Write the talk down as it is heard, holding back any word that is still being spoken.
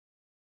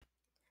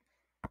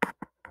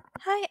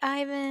Hi,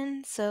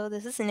 Ivan. So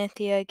this is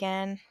Nithya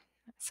again.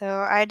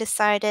 So I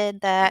decided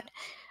that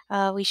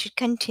we should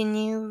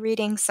continue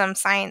reading some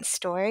science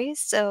stories.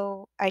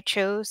 So I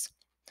chose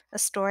a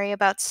story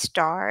about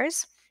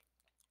stars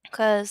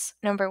because,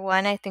 number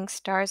one, I think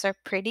stars are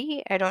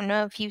pretty. I don't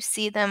know if you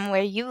see them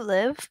where you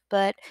live,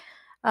 but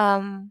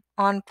on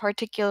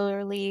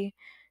particularly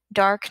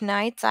dark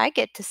nights, I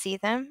get to see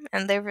them,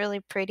 and they're really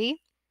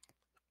pretty.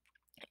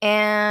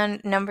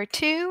 And number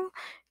two,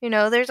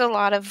 there's a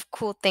lot of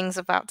cool things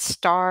about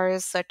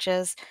stars, such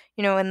as,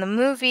 in the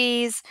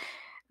movies,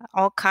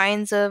 all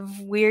kinds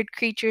of weird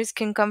creatures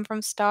can come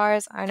from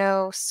stars. I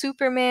know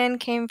Superman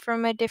came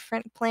from a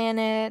different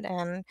planet,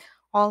 and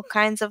all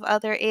kinds of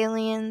other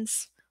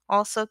aliens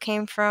also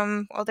came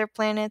from other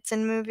planets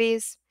in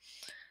movies.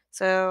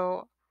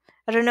 So,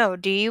 I don't know.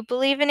 Do you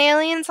believe in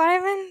aliens,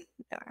 Ivan?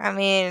 I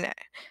mean,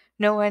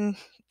 no one,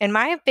 in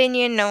my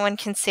opinion, no one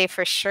can say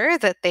for sure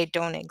that they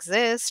don't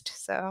exist.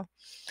 So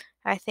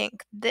I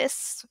think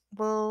this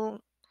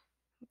will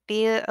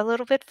be a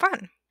little bit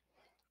fun.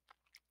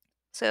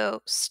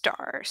 So,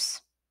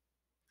 stars.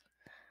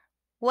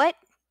 What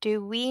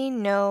do we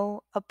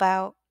know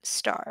about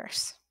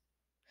stars?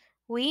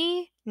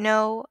 We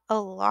know a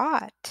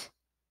lot.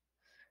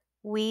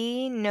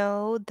 We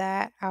know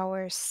that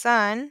our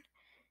sun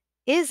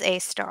is a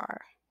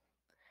star.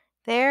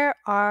 There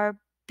are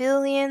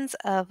billions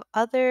of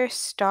other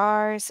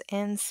stars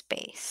in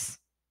space.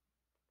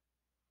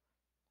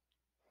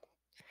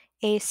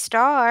 A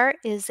star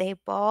is a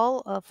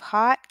ball of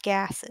hot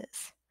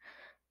gases.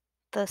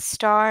 The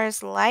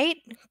star's light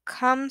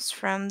comes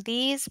from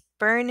these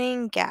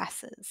burning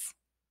gases.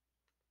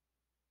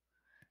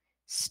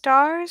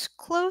 Stars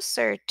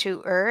closer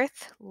to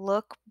Earth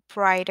look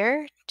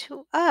brighter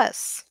to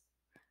us.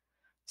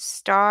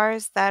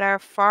 Stars that are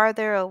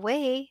farther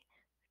away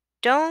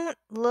don't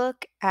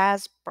look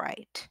as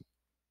bright.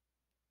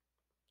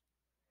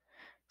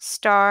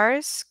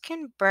 Stars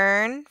can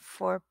burn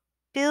for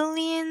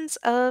billions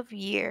of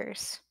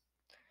years.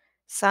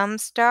 Some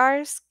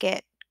stars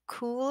get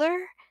cooler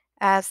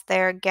as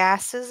their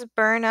gases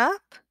burn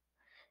up.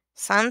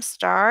 Some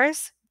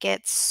stars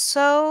get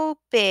so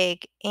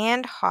big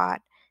and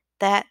hot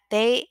that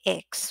they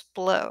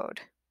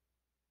explode.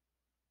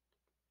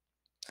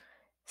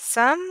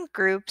 Some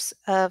groups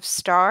of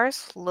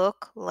stars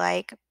look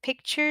like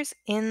pictures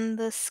in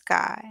the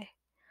sky.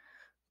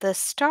 The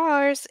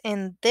stars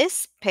in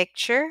this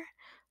picture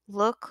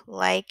look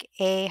like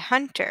a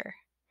hunter.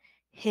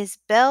 His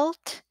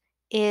belt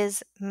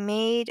is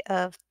made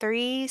of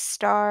three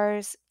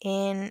stars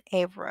in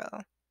a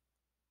row.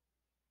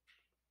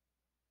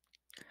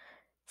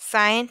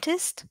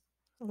 Scientists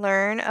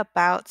learn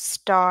about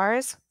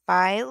stars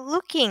by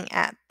looking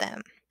at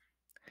them.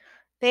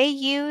 They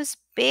use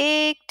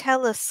big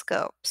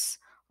telescopes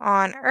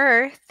on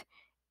Earth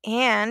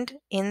and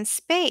in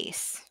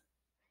space.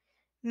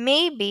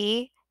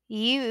 Maybe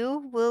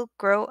you will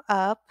grow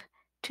up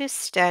to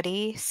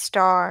study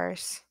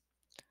stars.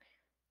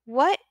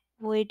 What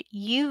would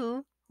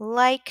you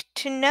like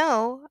to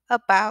know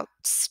about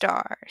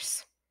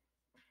stars?